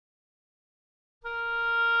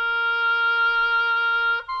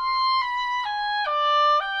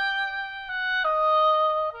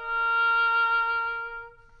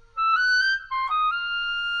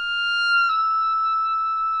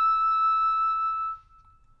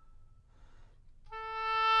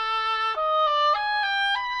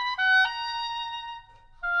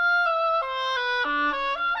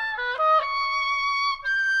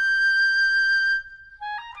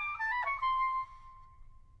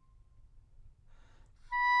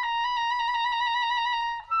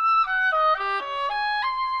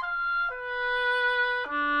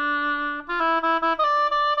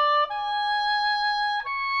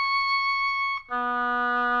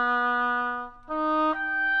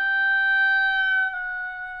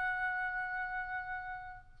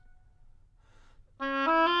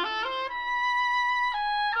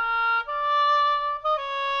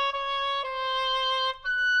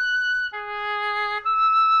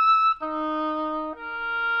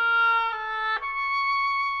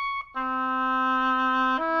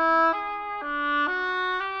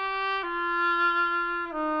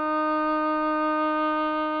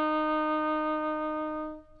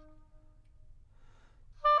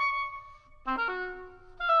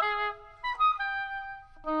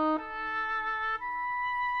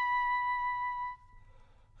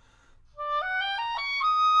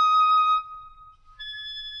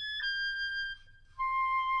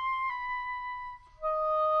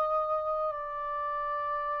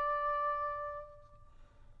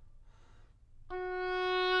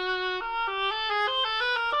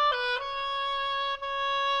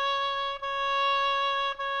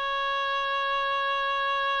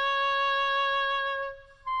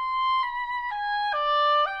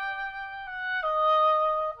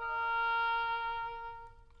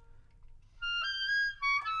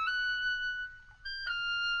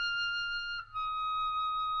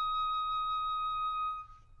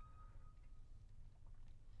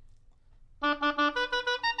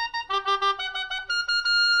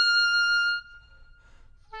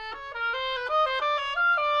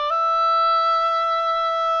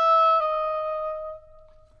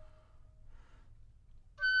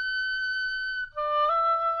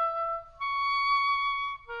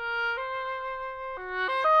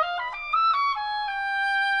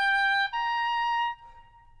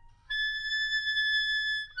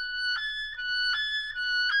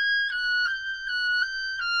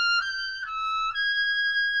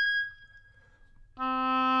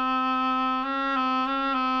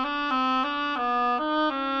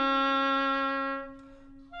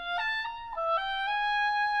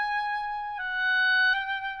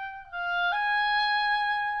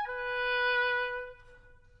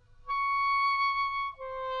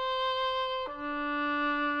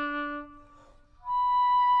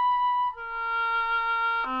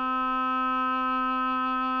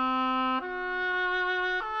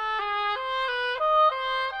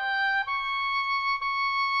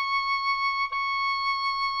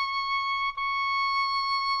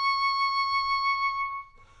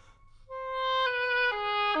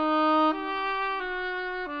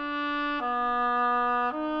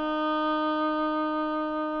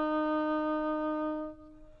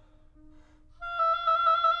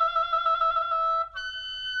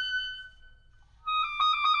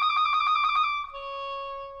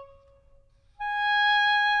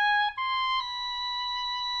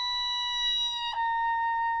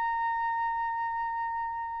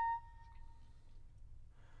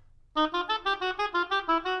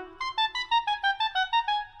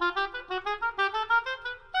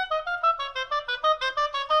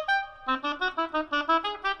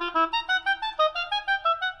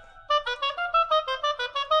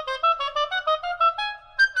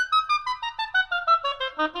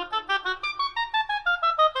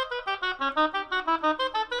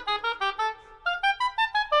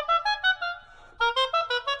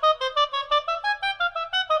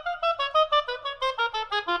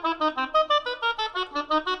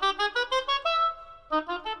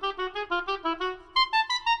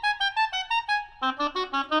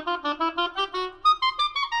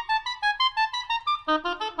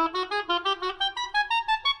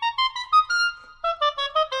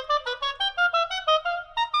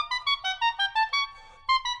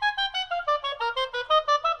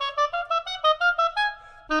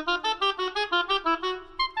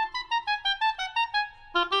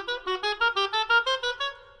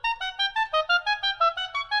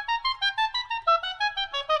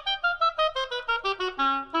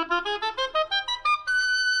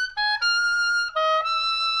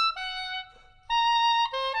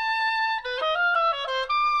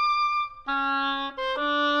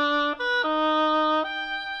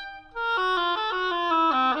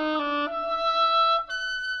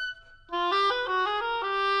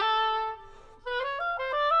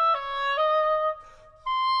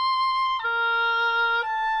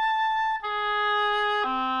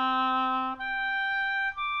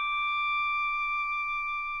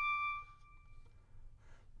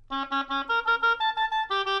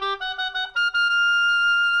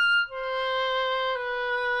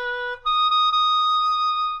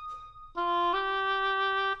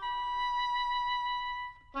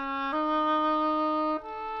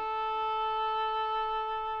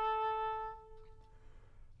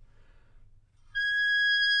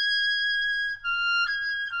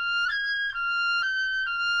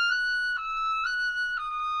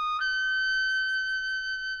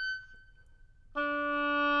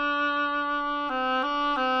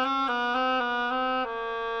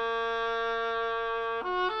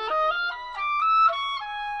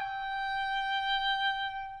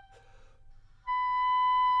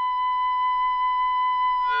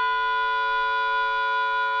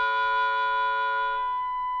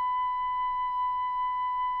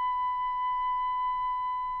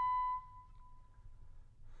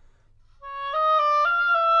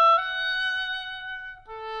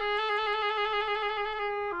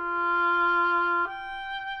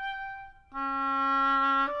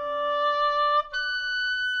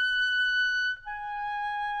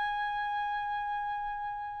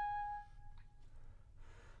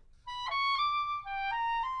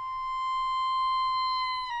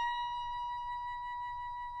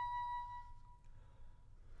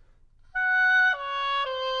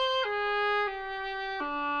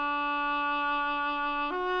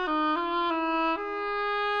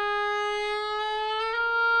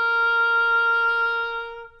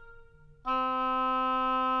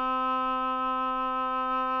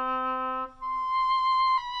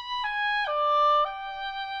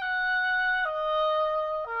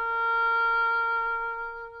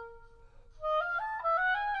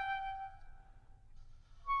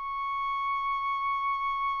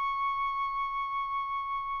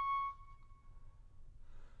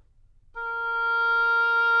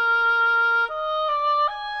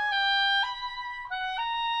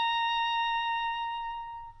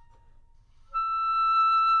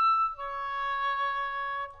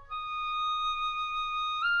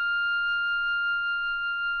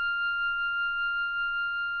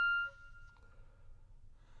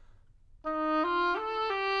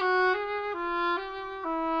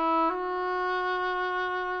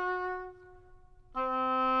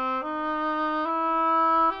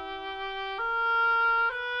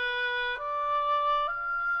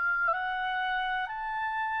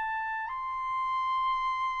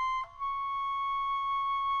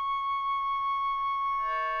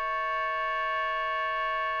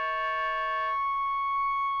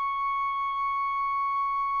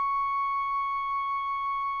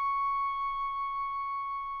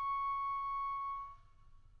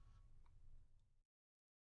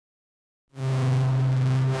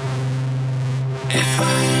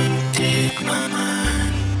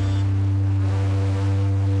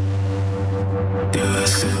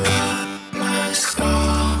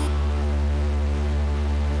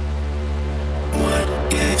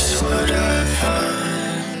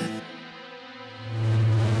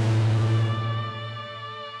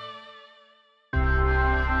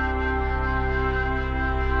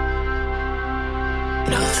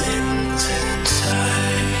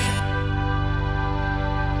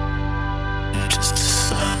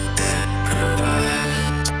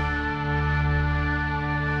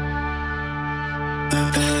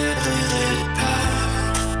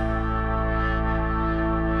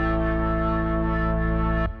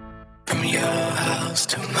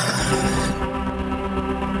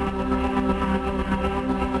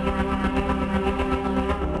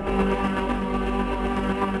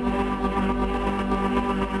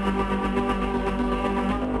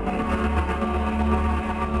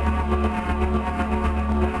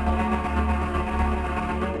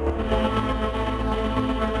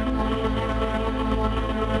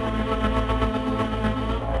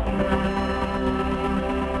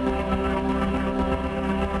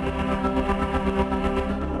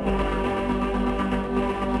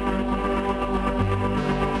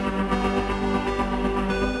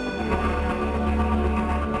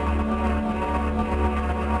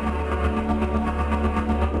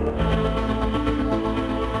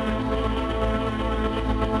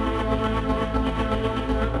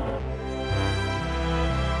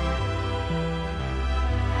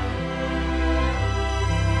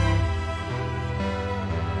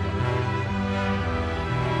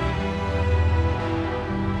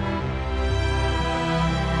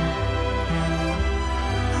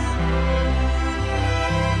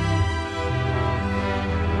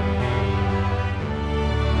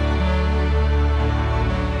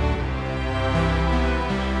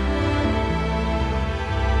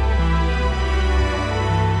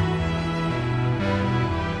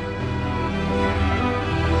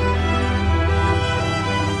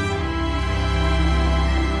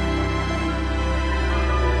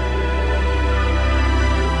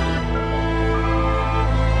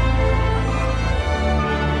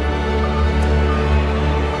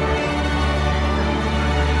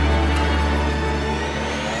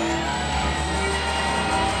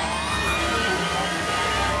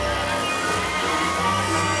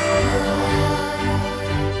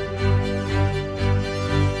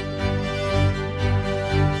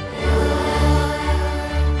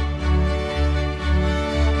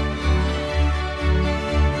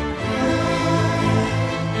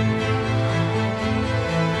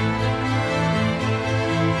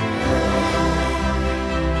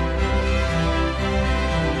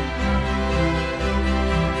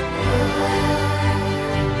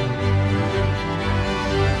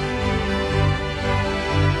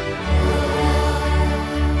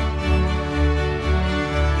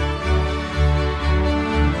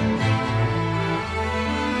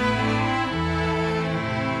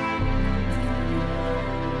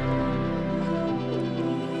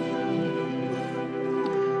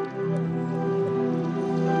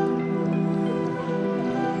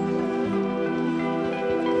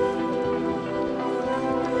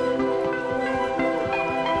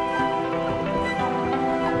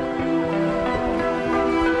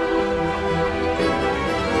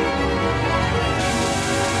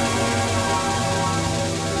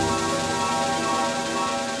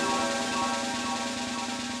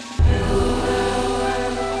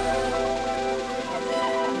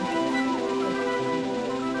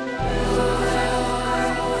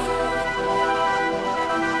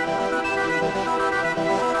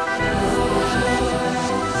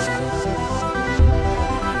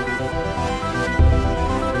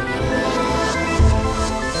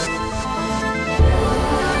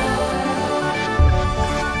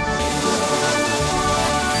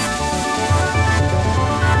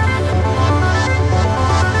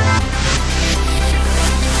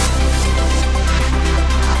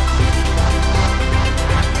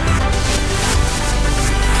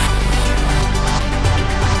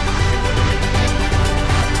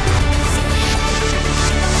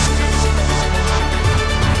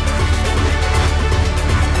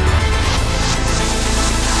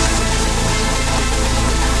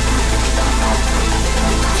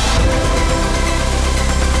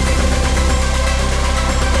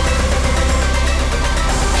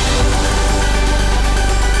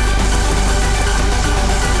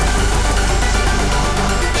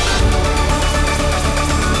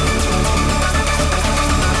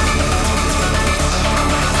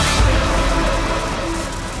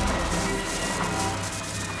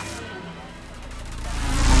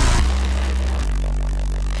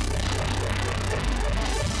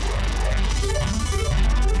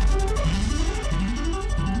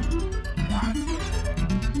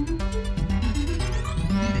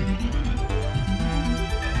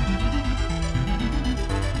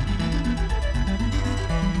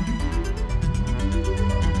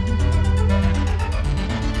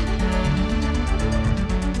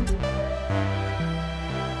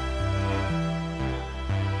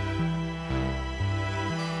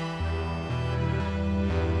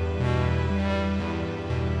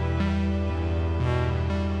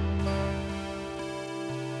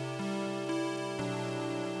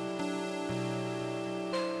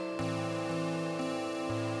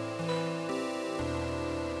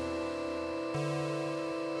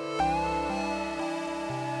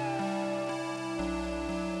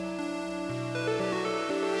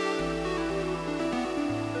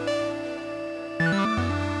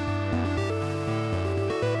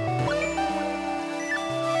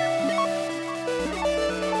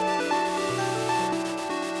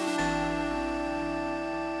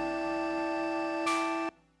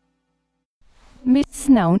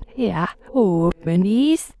 navn er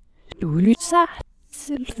Oboe. Du lytter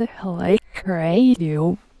til The Lake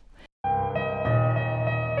Radio.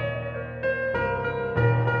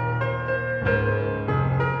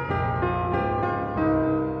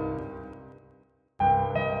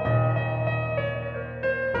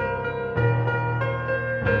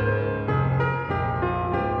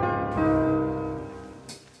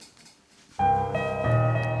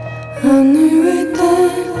 I knew it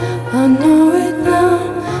then, I know it now.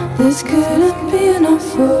 This couldn't be enough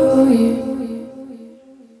for you.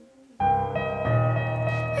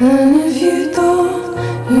 And if you thought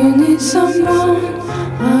you need someone,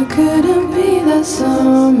 I couldn't be that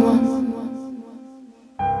someone.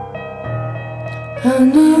 I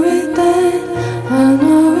knew it then, I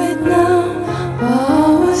know it now, but I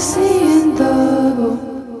was seeing double.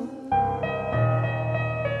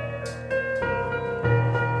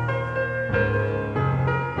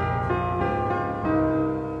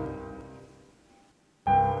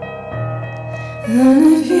 And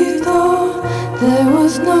if you thought there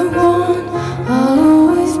was no one, I'll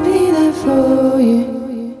always be there for you.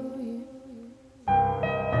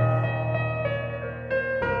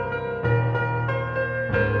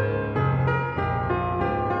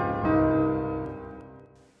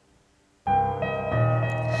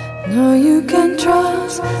 No, you can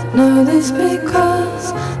trust, know this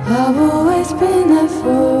because I've always been there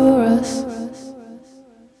for us.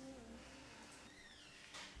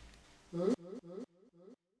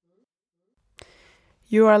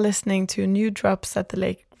 You are listening to New Drops at the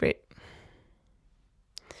Lake Radio.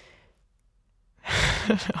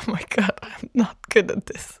 Oh my god, I'm not good at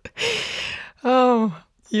this. Oh,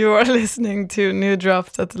 you are listening to New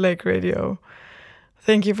Drops at the Lake Radio.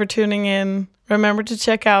 Thank you for tuning in. Remember to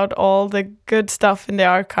check out all the good stuff in the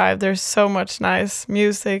archive. There's so much nice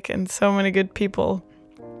music and so many good people.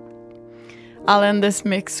 I'll end this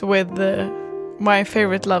mix with my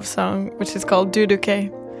favorite love song, which is called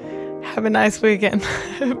Duduke. Have a nice weekend.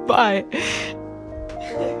 Bye.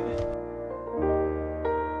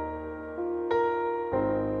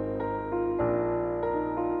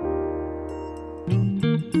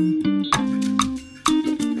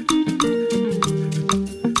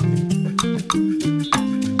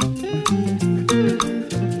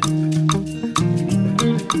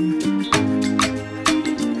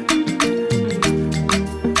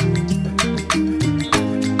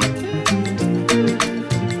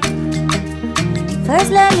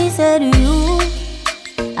 First let me say to you,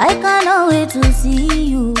 I cannot wait to see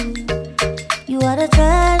you. You are the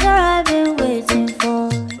treasure I've been waiting for.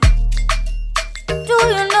 Do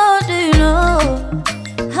you know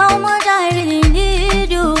how much I really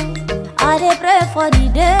need you? I dey pray for the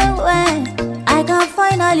day when I can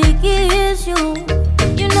finally kiss you.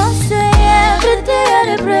 You know say every day I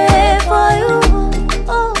dey pray for you.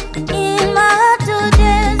 Oh, in my heart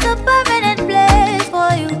today's a permanent place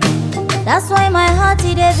for you. That's why my heart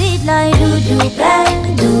it a beat like Duduke.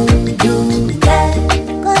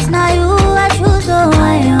 Cause now you I choose, so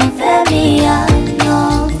I am fair, me I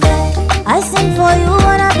am fair. I sing for you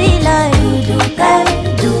wanna be like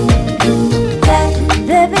Duduke.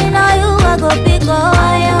 Baby now you I go pick up, I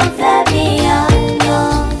am fair, me I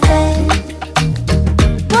am fair.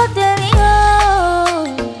 But there we go.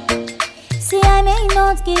 See I may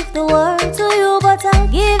not give the world to you, but I'll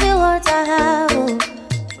give you what I have.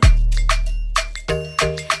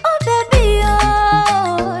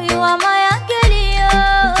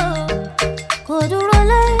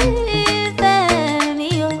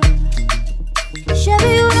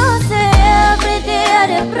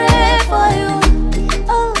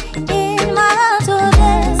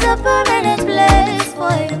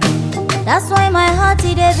 That's why my heart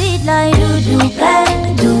it a beat like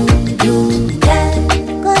Duduke.